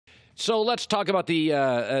So let's talk about the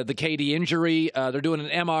KD injury. They're doing an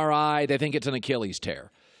MRI. They think it's an Achilles tear.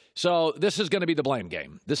 So this is going to be the blame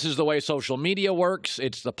game. This is the way social media works.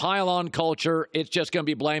 It's the pile-on culture. It's just going to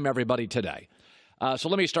be blame everybody today. So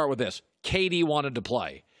let me start with this. KD wanted to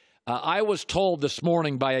play. I was told this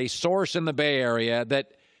morning by a source in the Bay Area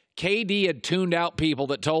that KD had tuned out people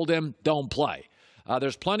that told him, don't play.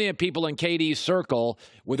 There's plenty of people in KD's circle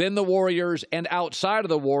within the Warriors and outside of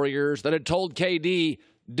the Warriors that had told KD,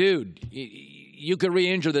 dude, you could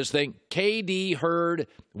re-injure this thing. KD heard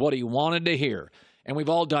what he wanted to hear, and we've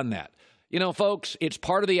all done that. You know, folks, it's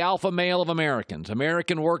part of the alpha male of Americans.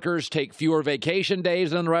 American workers take fewer vacation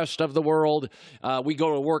days than the rest of the world. We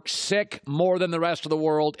go to work sick more than the rest of the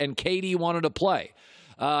world, and KD wanted to play.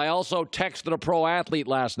 I also texted a pro athlete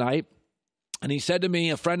last night, and he said to me,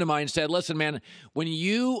 a friend of mine said, listen, man, when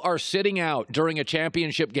you are sitting out during a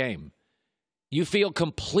championship game, you feel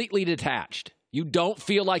completely detached. You don't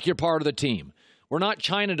feel like you're part of the team. We're not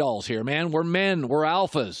China dolls here, man. We're men. We're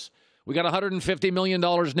alphas. We got $150 million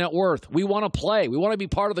net worth. We want to play. We want to be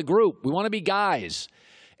part of the group. We want to be guys.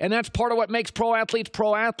 And that's part of what makes pro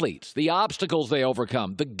athletes. The obstacles they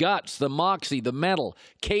overcome, the guts, the moxie, the mettle.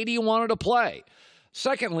 KD wanted to play.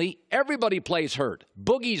 Secondly, everybody plays hurt.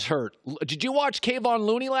 Boogie's hurt. Did you watch Kevon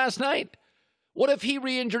Looney last night? What if he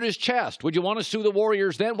re-injured his chest? Would you want to sue the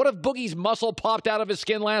Warriors then? What if Boogie's muscle popped out of his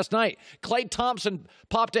skin last night? Klay Thompson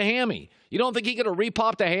popped a hammy. You don't think he could have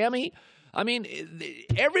re-popped a hammy? I mean,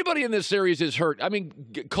 everybody in this series is hurt. I mean,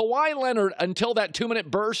 Kawhi Leonard, until that 2-minute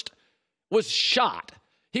burst, was shot.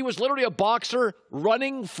 He was literally a boxer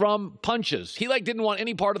running from punches. He, didn't want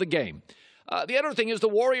any part of the game. The other thing is the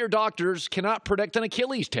Warrior doctors cannot predict an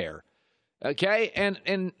Achilles tear. Okay?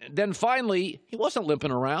 And then finally, he wasn't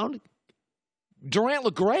limping around. Durant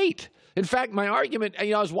looked great. In fact, my argument, I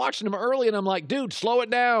was watching him early, and I'm like, dude, slow it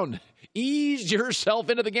down. Ease yourself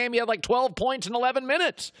into the game. He had 12 points in 11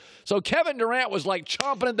 minutes. So Kevin Durant was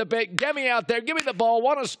chomping at the bit. Get me out there. Give me the ball.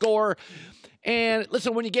 Want to score. And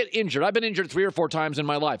listen, when you get injured, I've been injured 3 or 4 times in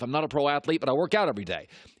my life. I'm not a pro athlete, but I work out every day.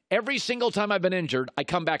 Every single time I've been injured, I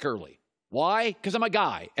come back early. Why? Because I'm a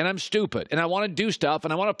guy, and I'm stupid, and I want to do stuff,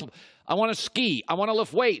 and I want to ski. I want to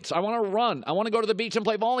lift weights. I want to run. I want to go to the beach and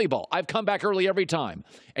play volleyball. I've come back early every time.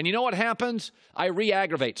 And you know what happens? I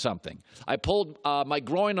re-aggravate something. I pulled my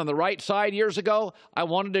groin on the right side years ago. I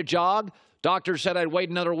wanted to jog. Doctor said I'd wait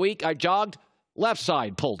another week. I jogged. Left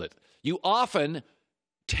side pulled it. You often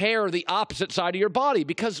tear the opposite side of your body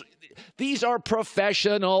because these are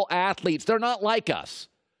professional athletes. They're not like us.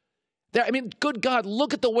 Good God,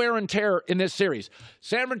 look at the wear and tear in this series.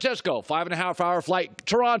 San Francisco, 5.5-hour flight.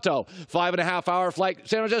 Toronto, 5.5-hour flight.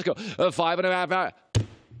 San Francisco, 5.5 hours.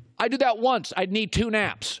 I do that once. I'd need 2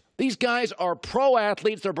 naps. These guys are pro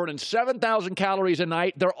athletes. They're burning 7,000 calories a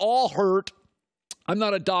night. They're all hurt. I'm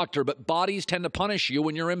not a doctor, but bodies tend to punish you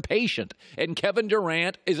when you're impatient. And Kevin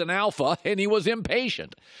Durant is an alpha, and he was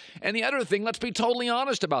impatient. And the other thing, let's be totally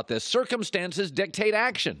honest about this. Circumstances dictate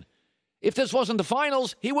action. If this wasn't the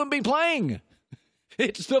finals, he wouldn't be playing.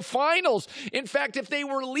 It's the finals. In fact, if they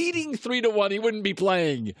were leading 3-1, he wouldn't be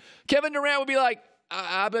playing. Kevin Durant would be like,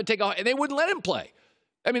 I'm going to take off. And they wouldn't let him play.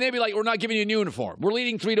 They'd be like, we're not giving you a uniform. We're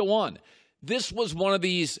leading 3-1. This was one of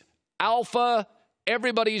these alpha,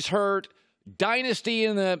 everybody's hurt, dynasty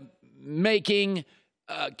in the making,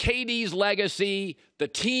 KD's legacy. The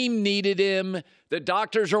team needed him. The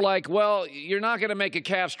doctors are like, well, you're not going to make a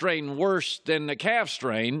calf strain worse than a calf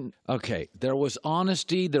strain. Okay, there was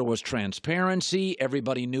honesty. There was transparency.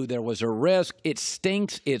 Everybody knew there was a risk. It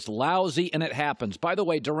stinks. It's lousy, and it happens. By the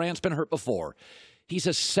way, Durant's been hurt before. He's a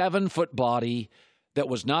 7-foot body that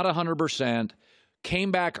was not 100%,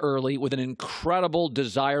 came back early with an incredible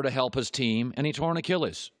desire to help his team, and he tore an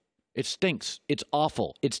Achilles. It stinks. It's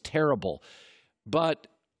awful. It's terrible. But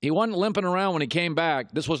he wasn't limping around when he came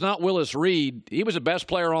back. This was not Willis Reed. He was the best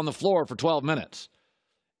player on the floor for 12 minutes.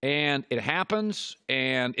 And it happens,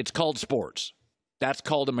 and it's called sports. That's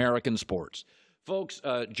called American sports. Folks,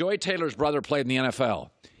 Joy Taylor's brother played in the NFL.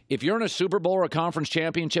 If you're in a Super Bowl or a conference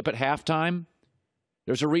championship at halftime,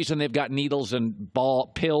 there's a reason they've got needles and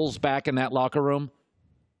pills back in that locker room.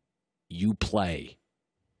 You play.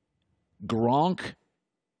 Gronk,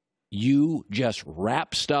 you just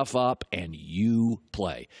wrap stuff up and you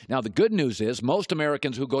play. Now, the good news is most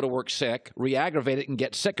Americans who go to work sick, re-aggravate it and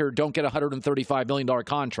get sicker, don't get a $135 million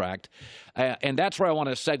contract. And that's where I want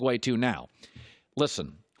to segue to now.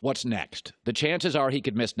 Listen, what's next? The chances are he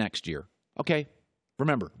could miss next year. Okay,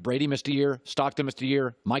 remember, Brady missed a year, Stockton missed a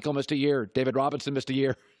year, Michael missed a year, David Robinson missed a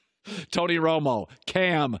year, Tony Romo,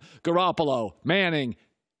 Cam, Garoppolo, Manning.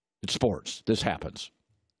 It's sports. This happens.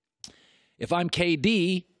 If I'm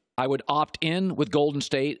KD, I would opt in with Golden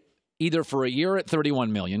State. either for a year at $31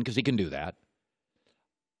 million, because he can do that,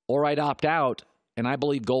 or I'd opt out, and I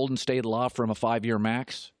believe Golden State will offer him a 5-year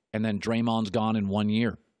max, and then Draymond's gone in 1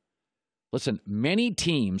 year. Listen, many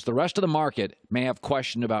teams, the rest of the market, may have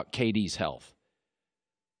questioned about KD's health.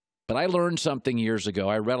 But I learned something years ago.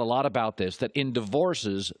 I read a lot about this, that in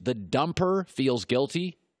divorces, the dumper feels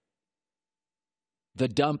guilty, the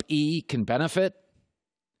dumpee can benefit,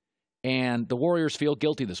 and the Warriors feel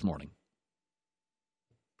guilty this morning.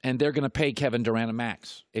 And they're going to pay Kevin Durant a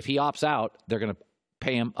max. If he opts out, they're going to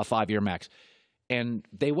pay him a 5-year max. And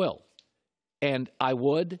they will. And I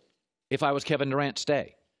would, if I was Kevin Durant,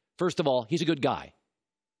 stay. First of all, he's a good guy.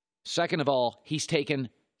 Second of all, he's taken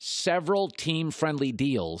several team-friendly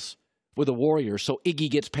deals with the Warriors, so Iggy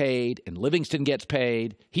gets paid and Livingston gets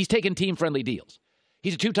paid. He's taken team-friendly deals.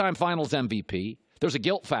 He's a 2-time Finals MVP. There's a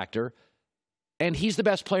guilt factor, and he's the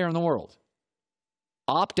best player in the world.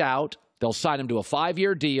 Opt out. They'll sign him to a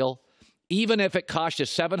 5-year deal, even if it costs you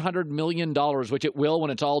 $700 million, which it will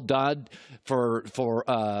when it's all done for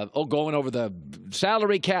going over the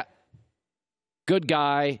salary cap. Good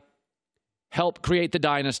guy. Help create the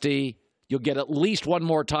dynasty. You'll get at least one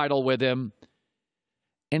more title with him.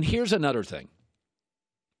 And here's another thing.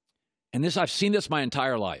 And this, I've seen this my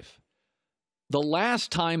entire life. The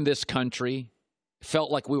last time this country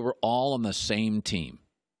felt like we were all on the same team,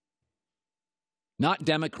 not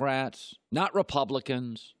Democrats, not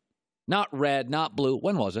Republicans, not red, not blue.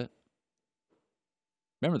 When was it?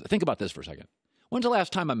 Remember, think about this for a second. When's the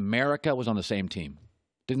last time America was on the same team?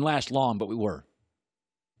 Didn't last long, but we were.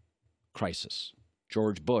 Crisis.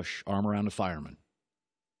 George Bush, arm around a fireman.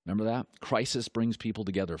 Remember that? Crisis brings people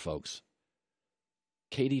together, folks.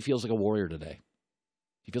 KD feels like a warrior today.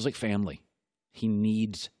 He feels like family. He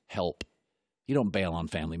needs help. You don't bail on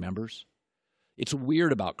family members. It's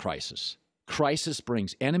weird about crisis. Crisis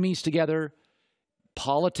brings enemies together,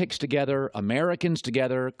 politics together, Americans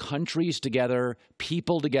together, countries together,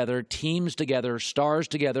 people together, teams together, stars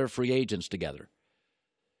together, free agents together.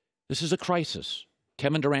 This is a crisis.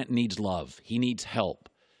 Kevin Durant needs love. He needs help.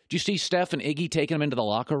 Do you see Steph and Iggy taking him into the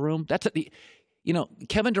locker room?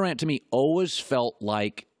 Kevin Durant to me always felt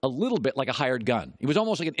like a little bit like a hired gun. He was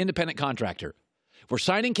almost like an independent contractor. We're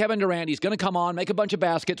signing Kevin Durant. He's going to come on, make a bunch of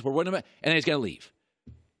baskets. We're winning, and then he's going to leave.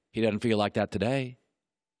 He doesn't feel like that today.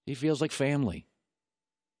 He feels like family.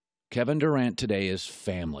 Kevin Durant today is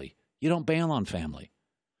family. You don't bail on family.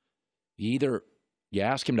 You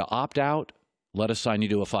ask him to opt out, let us sign you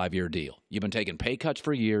to a 5-year deal. You've been taking pay cuts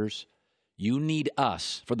for years. You need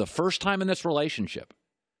us. For the first time in this relationship,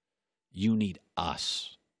 you need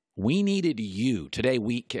us. We needed you. Today,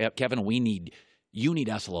 Kevin, you need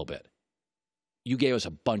us a little bit. You gave us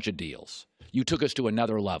a bunch of deals. You took us to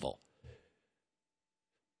another level.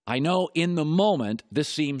 I know in the moment this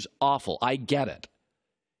seems awful. I get it.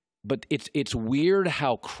 But it's weird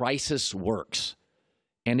how crisis works.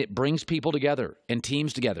 And it brings people together and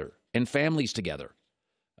teams together and families together.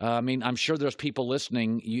 I'm sure there's people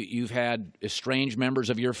listening. You've had estranged members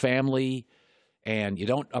of your family, and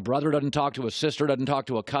a brother doesn't talk to a sister, doesn't talk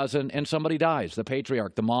to a cousin, and somebody dies. The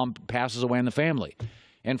patriarch, the mom passes away in the family.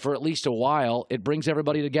 And for at least a while, it brings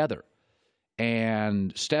everybody together.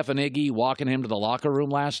 And Steph and Iggy walking him to the locker room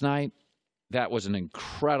last night, that was an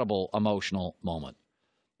incredible emotional moment.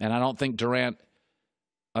 And I don't think Durant,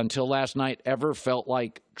 until last night, ever felt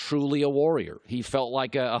like truly a warrior. He felt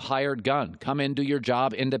like a hired gun. Come in, do your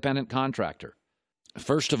job, independent contractor.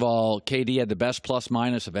 First of all, KD had the best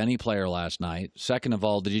plus-minus of any player last night. Second of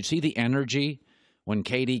all, did you see the energy when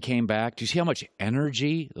KD came back? Do you see how much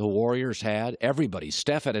energy the Warriors had? Everybody.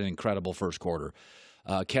 Steph had an incredible first quarter.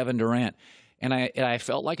 Kevin Durant. And I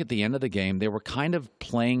felt like at the end of the game, they were kind of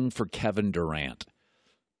playing for Kevin Durant.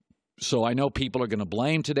 So I know people are going to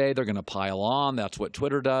blame today. They're going to pile on. That's what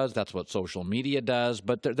Twitter does. That's what social media does.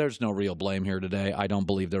 But there's no real blame here today. I don't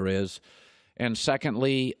believe there is. And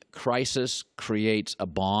secondly, crisis creates a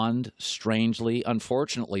bond, strangely.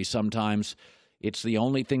 Unfortunately, sometimes it's the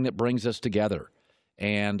only thing that brings us together.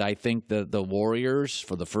 And I think the Warriors,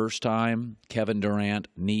 for the first time, Kevin Durant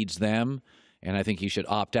needs them. And I think he should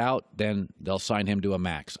opt out. Then they'll sign him to a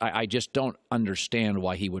max. I just don't understand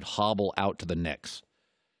why he would hobble out to the Knicks.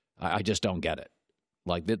 I just don't get it.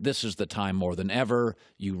 Like, this is the time more than ever.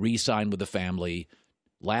 You re-sign with the family.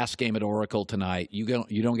 Last game at Oracle tonight. You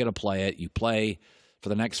don't get to play it. You play for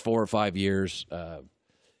the next 4 or 5 years.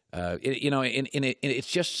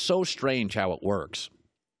 It's just so strange how it works.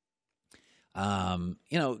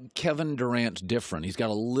 Kevin Durant's different. He's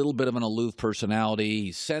got a little bit of an aloof personality.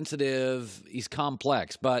 He's sensitive. He's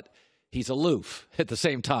complex, but he's aloof at the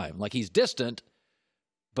same time. Like, he's distant,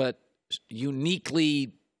 but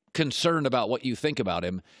uniquely concerned about what you think about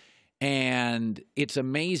him. And it's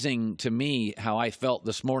amazing to me how I felt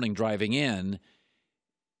this morning driving in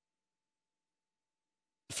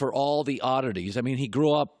for all the oddities. I mean, he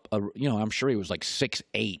grew up, I'm sure he was like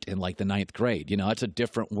 6'8" in like the 9th grade. It's a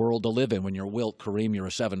different world to live in when you're Wilt Kareem, you're a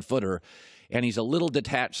 7-footer. And he's a little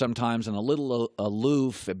detached sometimes and a little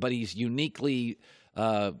aloof, but he's uniquely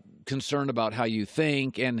concerned about how you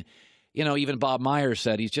think. And, even Bob Myers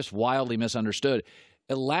said he's just wildly misunderstood.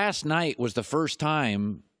 Last night was the first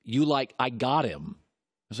time I got him.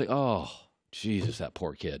 I was like, oh, Jesus, that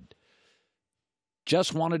poor kid.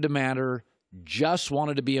 Just wanted to matter, just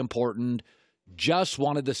wanted to be important, just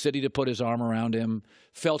wanted the city to put his arm around him,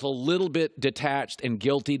 felt a little bit detached and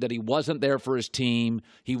guilty that he wasn't there for his team.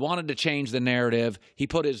 He wanted to change the narrative. He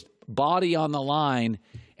put his body on the line,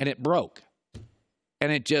 and it broke.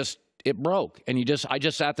 And it broke. And I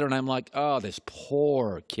just sat there, and I'm like, oh, this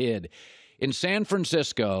poor kid. In San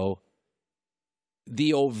Francisco,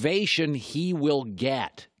 the ovation he will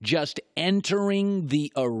get just entering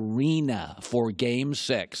the arena for Game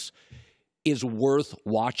 6 is worth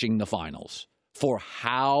watching the finals for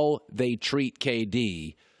how they treat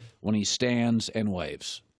KD when he stands and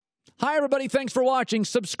waves. Hi, everybody. Thanks for watching.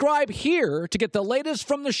 Subscribe here to get the latest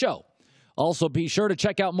from the show. Also, be sure to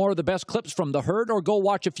check out more of the best clips from The Herd or go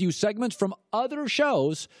watch a few segments from other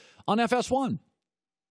shows on FS1.